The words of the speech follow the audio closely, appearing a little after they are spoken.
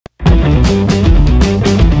So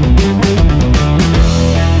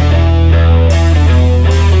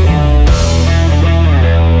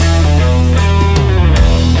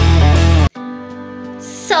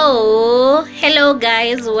hello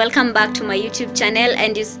guys, welcome back to my YouTube channel.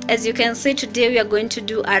 And as you can see, today we are going to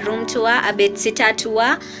do a room tour, a bedsitter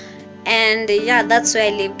tour. And yeah, that's where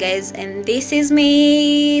I live, guys. And this is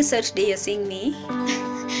me. So today you're seeing me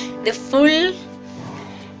the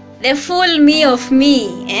full me of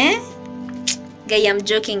me, guy. I'm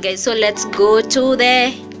joking, guys. So let's go to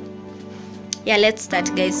let's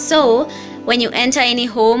start, guys. So when you enter any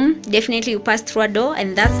home, definitely you pass through a door,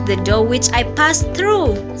 and that's the door which I passed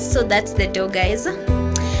through. So that's the door, guys.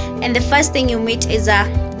 And the first thing you meet is a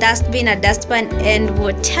dustbin, and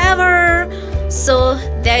whatever. So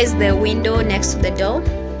there is the window next to the door,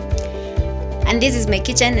 and this is my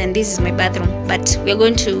kitchen, and this is my bathroom, but we're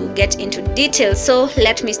going to get into detail. So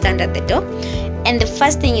let me stand at the door, and the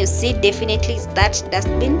first thing you see definitely is that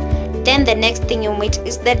dustbin. Then the next thing you meet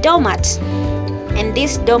is the doormat. And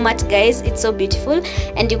this doormat, guys, it's so beautiful,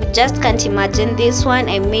 and you just can't imagine this one.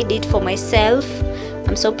 I made it for myself.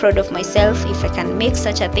 I'm so proud of myself if I can make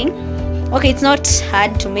such a thing. Okay, it's not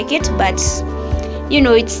hard to make it, but you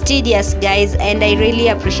know, it's tedious, guys, and I really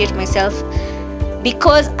appreciate myself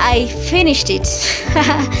because I finished it.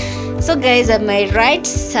 So guys, at my right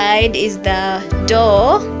side is the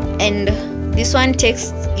door, and this one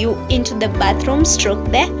takes you into the bathroom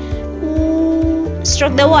stroke the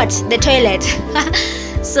toilet.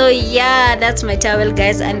 So yeah, that's my towel,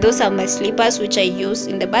 guys, and those are my slippers which I use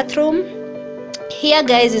in the bathroom. Here,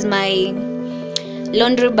 guys, is my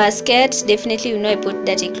laundry basket. Definitely, you know, I put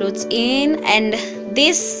dirty clothes in, and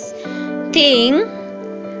this thing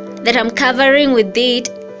that I'm covering with it,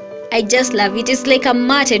 I just love it. It's like a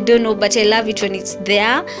mat, I don't know, but I love it when it's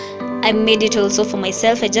there. I made it also for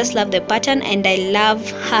myself. I just love the pattern, and I love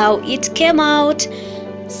how it came out.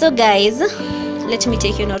 So guys, let me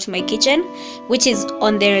take you now to my kitchen, which is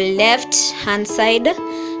on the left hand side.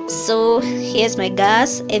 So here's my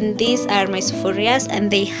gas, and these are my sufurias, and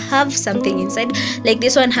they have something inside. Like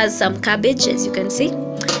this one has some cabbage, as you can see,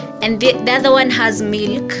 and the other one has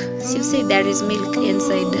milk. So you see there is milk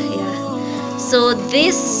inside here. So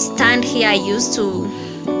this stand here I used to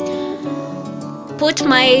put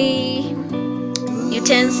my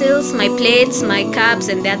utensils, my plates, my cups,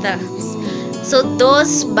 and the others. So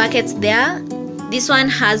those buckets there, this one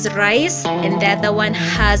has rice, and the other one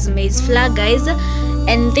has maize flour, guys.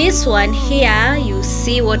 And this one here, you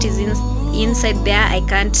see what is inside there.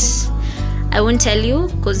 I won't tell you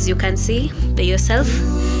because you can see by yourself.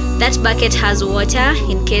 That bucket has water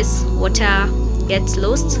in case water gets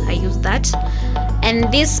lost. I use that.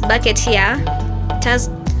 And this bucket here, it has,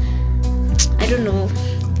 I don't know,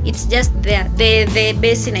 it's just there, the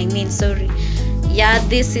basin, I mean, sorry. Yeah,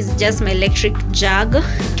 this is just my electric jug.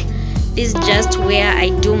 This is just where I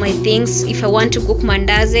do my things. If I want to cook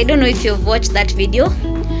mandazi, I don't know if you've watched that video,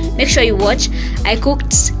 make sure you watch. I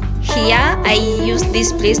cooked here. I used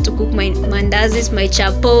this place to cook my mandazis, my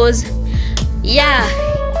chapos, yeah,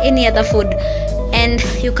 any other food. And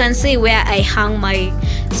you can see where I hang my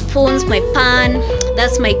spoons, my pan.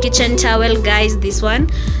 That's my kitchen towel, guys, this one.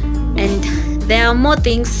 And there are more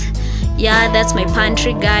things. Yeah, that's my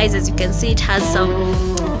pantry, guys. As you can see, it has some,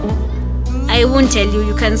 I won't tell you,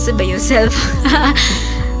 you can see by yourself.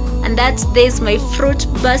 And there's my fruit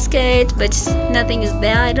basket, but nothing is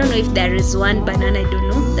there. I don't know if there is one banana, I don't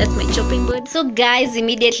know. That's my chopping board. So guys,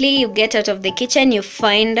 immediately you get out of the kitchen, you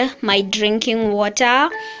find my drinking water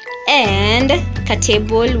and a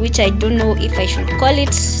table, which I don't know if I should call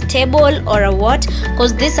it table or a what,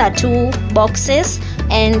 because these are two boxes,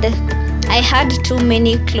 and I had too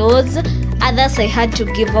many clothes. Others I had to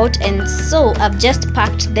give out, and so I've just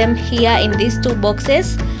packed them here in these two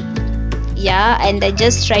boxes. Yeah, and I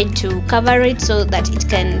just tried to cover it so that it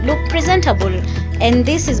can look presentable. And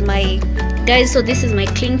this is my, guys, so this is my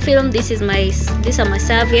cling film, these are my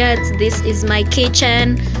serviettes, this is my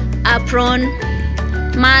kitchen apron,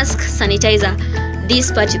 mask, sanitizer.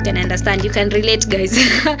 This part you can understand, you can relate, guys.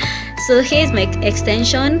 So here's my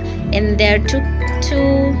extension, and there are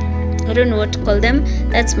two, I don't know what to call them.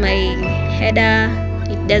 That's my header.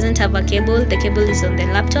 It doesn't have a cable. The cable is on the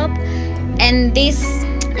laptop. And this,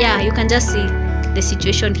 yeah, you can just see the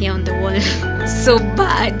situation here on the wall. So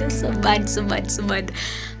bad.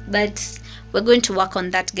 But we're going to work on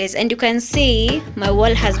that, guys. And you can see my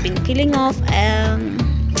wall has been peeling off.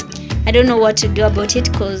 I don't know what to do about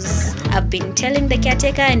it because I've been telling the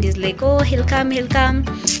caretaker, and he's like, oh, he'll come.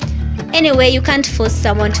 Anyway, you can't force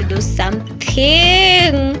someone to do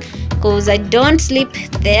something, because I don't sleep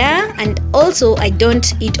there, and also I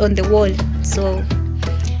don't eat on the wall. So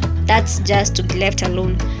that's just to be left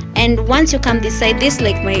alone. And once you come this side, this is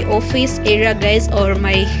like my office area, guys, or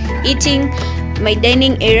my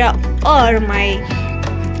dining area, or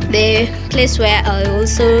the place where I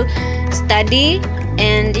also study.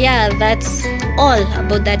 And yeah, that's all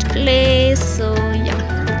about that place. So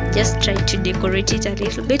yeah, just try to decorate it a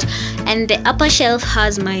little bit. And the upper shelf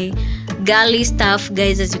has my girly stuff,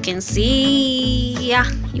 guys, as you can see. Yeah,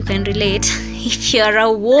 you can relate if you're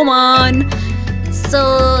a woman.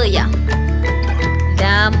 So yeah, there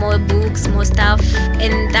are more books, more stuff.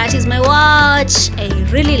 And that is my watch. I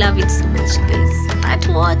really love it so much, guys. That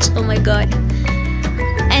watch, oh my god.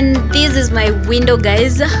 And this is my window,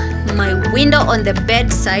 guys. My window on the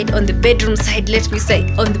bedside, on the bedroom side, let me say,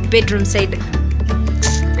 on the bedroom side.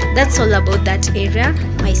 That's all about that area.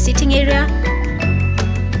 My sitting area,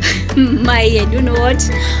 my, I don't know what,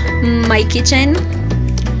 my kitchen,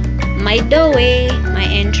 my doorway, my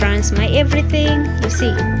entrance, my everything, you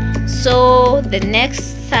see. So the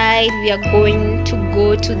next side, we are going to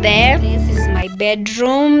go to there. This is my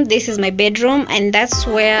bedroom. This is my bedroom, and that's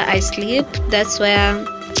where I sleep. That's where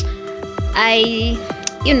I,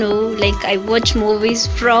 you know, like I watch movies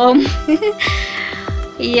from.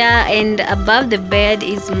 Yeah, and above the bed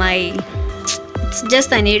is it's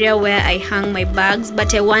just an area where I hang my bags,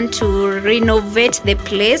 but I want to renovate the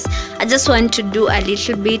place. I just want to do a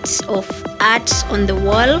little bit of art on the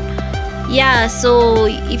wall. Yeah, so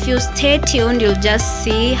if you stay tuned, you'll just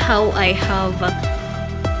see how I have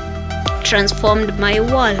transformed my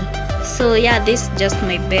wall. So yeah, this is just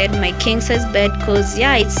my bed, my king size bed, because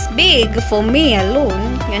yeah, it's big for me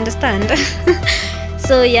alone, you understand.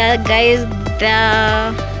 So yeah, guys,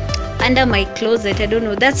 under my closet, I don't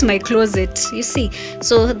know, that's my closet, you see.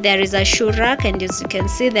 So there is a shoe rack, and as you can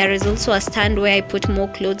see, there is also a stand where I put more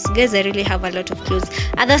clothes. Guys, I really have a lot of clothes.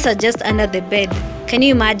 Others are just under the bed, can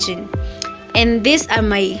you imagine? And these are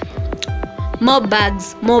my more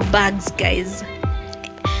bags, guys.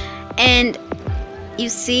 And you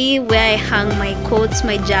see where I hang my coats,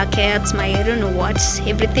 my jackets, my I don't know what,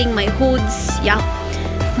 everything, my hoods. Yeah,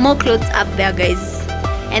 more clothes up there, guys.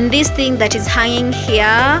 And this thing that is hanging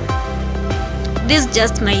here, this is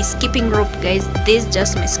just my skipping rope, guys. This is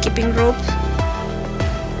just my skipping rope.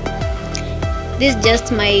 This is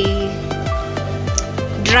just my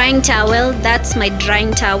drying towel. That's my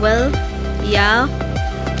drying towel. Yeah,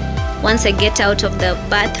 once I get out of the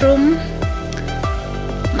bathroom,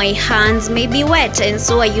 my hands may be wet, and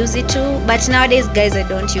so I use it too. But nowadays, guys, I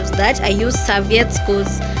don't use that. I use serviettes,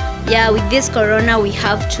 because yeah, with this corona, we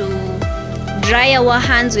have to dry our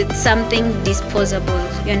hands with something disposable,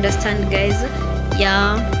 you understand, guys?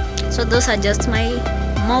 Yeah, so those are just my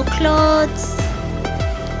more clothes.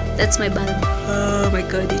 That's my bulb. Oh my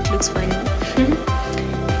god, it looks funny.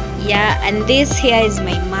 Yeah, and this here is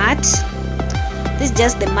my mat. This is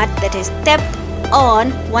just the mat that I step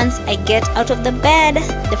on once I get out of the bed.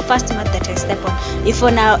 The first mat that I step on.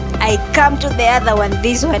 Before now, I come to the other one,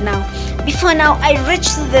 this one now. Before now, I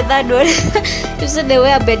reach to the third one. You see the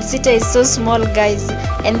way a bedsitter is so small, guys.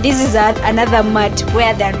 And this is another mat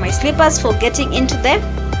where there are my slippers for getting into the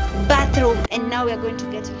bathroom. And now we are going to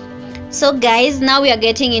get it. So guys, now we are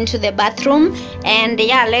getting into the bathroom, and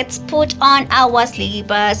yeah, let's put on our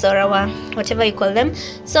slippers, or our whatever you call them.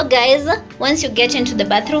 So guys, once you get into the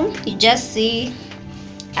bathroom, you just see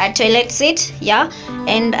a toilet seat. Yeah,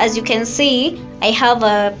 and as you can see, I have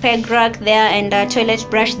a peg rack there and a toilet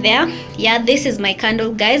brush there. Yeah, this is my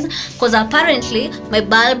candle, guys, because apparently my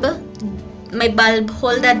bulb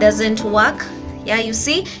holder doesn't work. Yeah, you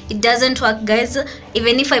see, it doesn't work, guys.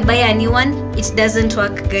 Even if I buy a new one, it doesn't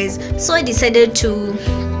work, guys. So I decided to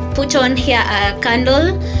put on here a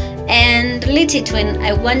candle and lit it when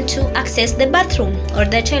I want to access the bathroom or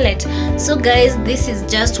the toilet. So guys, this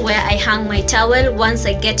is just where I hang my towel once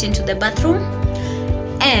I get into the bathroom.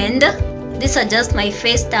 And these are just my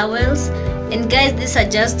face towels. And guys, these are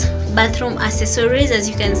just bathroom accessories. As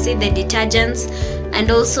you can see, the detergents, and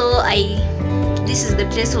also this is the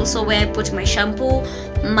place also where I put my shampoo,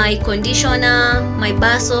 my conditioner, my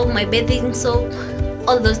bar soap, my bathing soap,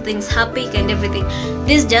 all those things, Harpic and everything.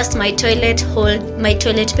 This is just my toilet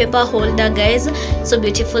paper holder, guys. So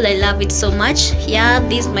beautiful, I love it so much. Yeah,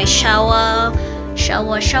 this is my shower.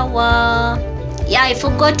 Yeah, I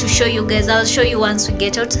forgot to show you guys. I'll show you once we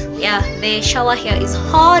get out. Yeah, the shower here is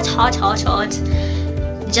hot.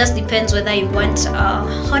 Just depends whether you want a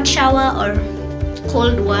hot shower or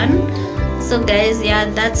cold one. So guys, yeah,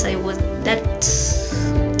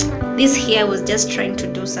 this here was just trying to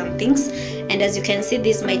do some things. And as you can see,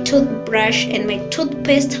 this is my toothbrush and my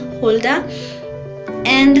toothpaste holder.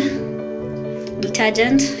 And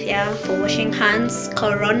detergent, yeah, for washing hands.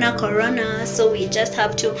 Corona. So we just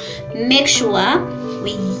have to make sure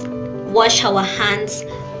we wash our hands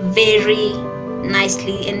very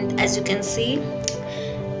nicely. And as you can see,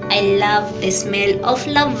 I love the smell of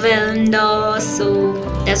lavender, so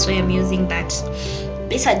that's why I'm using that.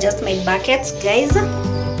 These are just my buckets, guys.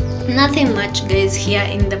 Nothing much, guys, here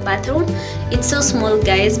in the bathroom. It's so small,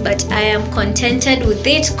 guys, but I am contented with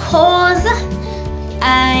it cause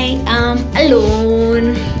I am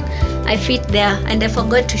alone. I fit there. And I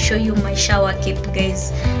forgot to show you my shower cape,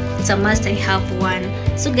 guys. It's a must, I have one.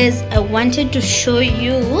 So guys, I wanted to show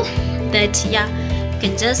you that, yeah, you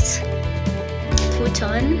can just put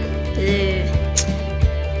on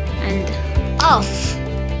and off.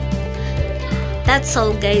 That's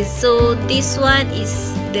all, guys. So this one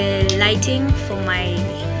is the lighting for my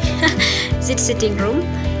sitting room,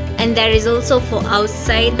 and there is also for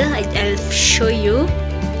outside. I'll show you.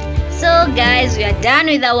 So guys, we are done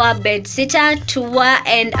with our bedsitter tour,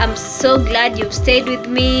 and I'm so glad you've stayed with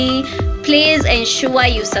me. Please ensure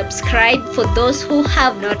you subscribe for those who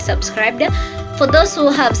have not subscribed. For those who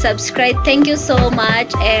have subscribed, thank you so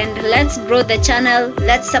much, and let's grow the channel.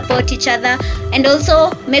 Let's support each other, and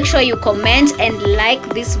also make sure you comment and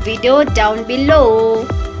like this video down below.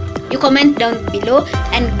 You comment down below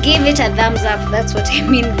and give it a thumbs up. That's what I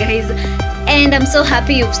mean, guys. And I'm so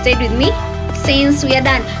happy you've stayed with me since we are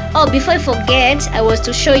done. Oh, before I forget, I was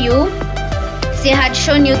to show you, see, I had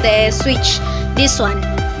shown you the switch, this one,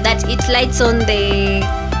 that it lights on the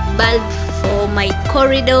bulb for my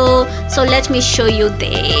corridor. So let me show you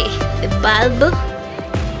the bulb,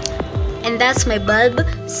 and that's my bulb.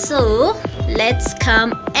 So let's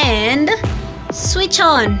come and switch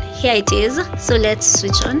on. Here it is. So let's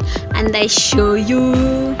switch on and I show you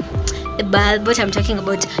the bulb, what I'm talking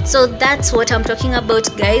about. So that's what I'm talking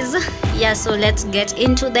about, guys. Yeah, so let's get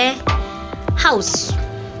into the house.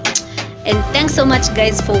 And thanks so much,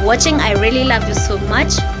 guys, for watching. I really love you so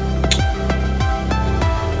much.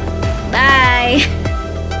 Bye.